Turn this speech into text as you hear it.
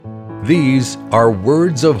These are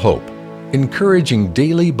Words of Hope, encouraging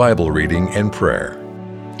daily Bible reading and prayer.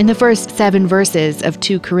 In the first 7 verses of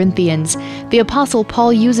 2 Corinthians, the Apostle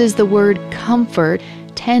Paul uses the word comfort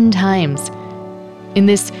 10 times. In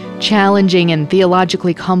this challenging and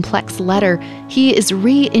theologically complex letter, he is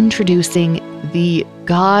reintroducing the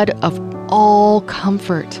God of all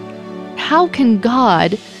comfort. How can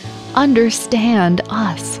God understand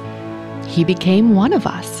us? He became one of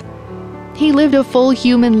us. He lived a full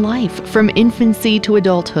human life from infancy to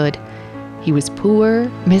adulthood. He was poor,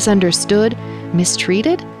 misunderstood,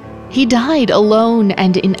 mistreated. He died alone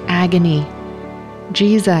and in agony.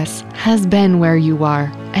 Jesus has been where you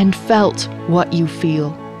are and felt what you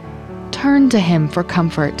feel. Turn to Him for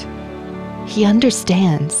comfort. He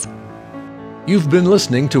understands. You've been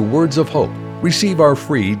listening to Words of Hope. Receive our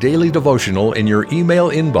free daily devotional in your email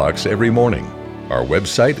inbox every morning. Our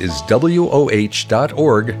website is woh.org/radio.